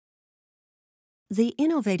The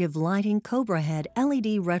innovative lighting Cobra Head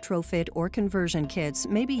LED retrofit or conversion kits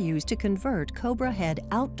may be used to convert Cobra Head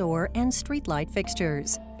outdoor and streetlight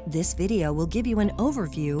fixtures. This video will give you an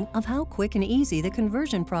overview of how quick and easy the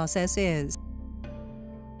conversion process is.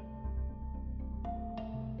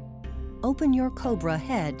 Open your Cobra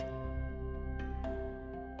Head.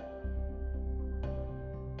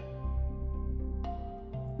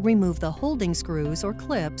 Remove the holding screws or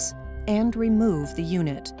clips and remove the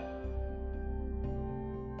unit.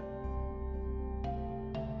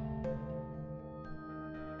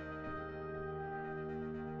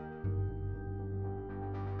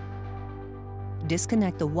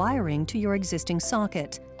 Disconnect the wiring to your existing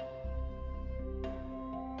socket.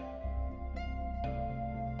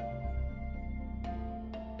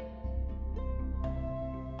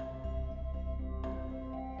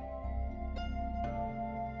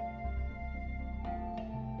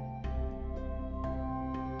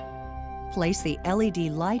 Place the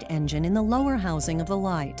LED light engine in the lower housing of the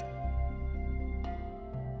light.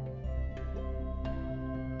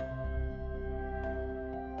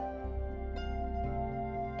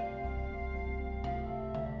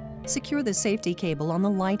 Secure the safety cable on the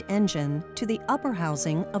light engine to the upper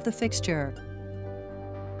housing of the fixture.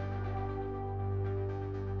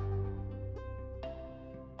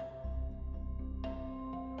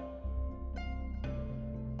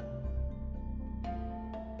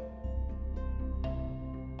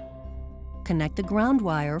 Connect the ground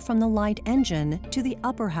wire from the light engine to the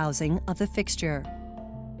upper housing of the fixture.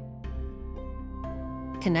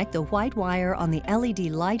 Connect the white wire on the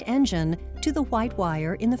LED light engine to the white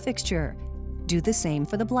wire in the fixture. Do the same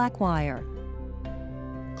for the black wire.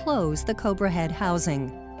 Close the Cobra Head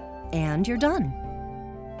housing, and you're done.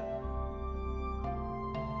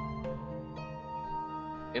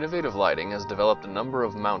 Innovative Lighting has developed a number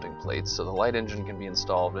of mounting plates so the light engine can be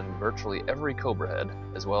installed in virtually every Cobra Head,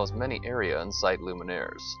 as well as many area and site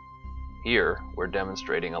luminaires. Here, we're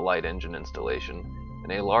demonstrating a light engine installation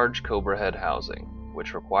in a large Cobra Head housing,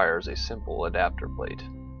 which requires a simple adapter plate.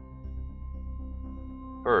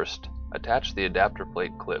 First, attach the adapter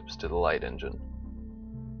plate clips to the light engine.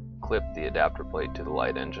 Clip the adapter plate to the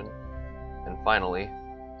light engine, and finally,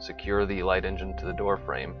 secure the light engine to the door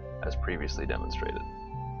frame as previously demonstrated.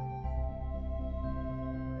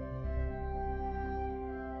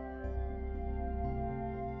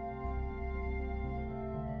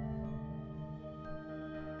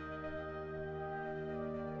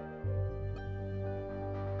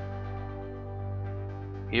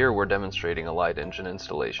 Here we're demonstrating a light engine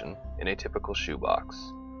installation in a typical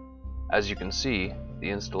shoebox. As you can see, the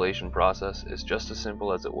installation process is just as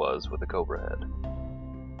simple as it was with the Cobra Head.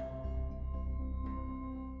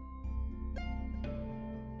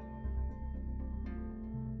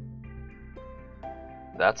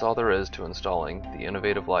 That's all there is to installing the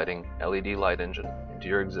Innovative Lighting LED light engine into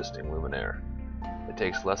your existing luminaire. It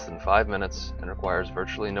takes less than 5 minutes and requires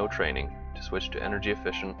virtually no training to switch to energy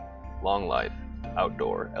efficient, long life,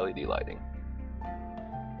 outdoor LED lighting.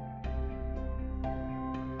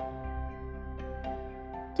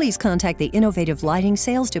 Please contact the Innovative Lighting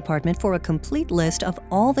Sales Department for a complete list of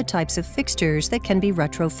all the types of fixtures that can be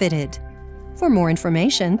retrofitted. For more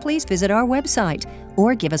information, please visit our website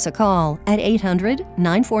or give us a call at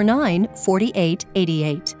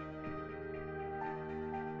 800-949-4888.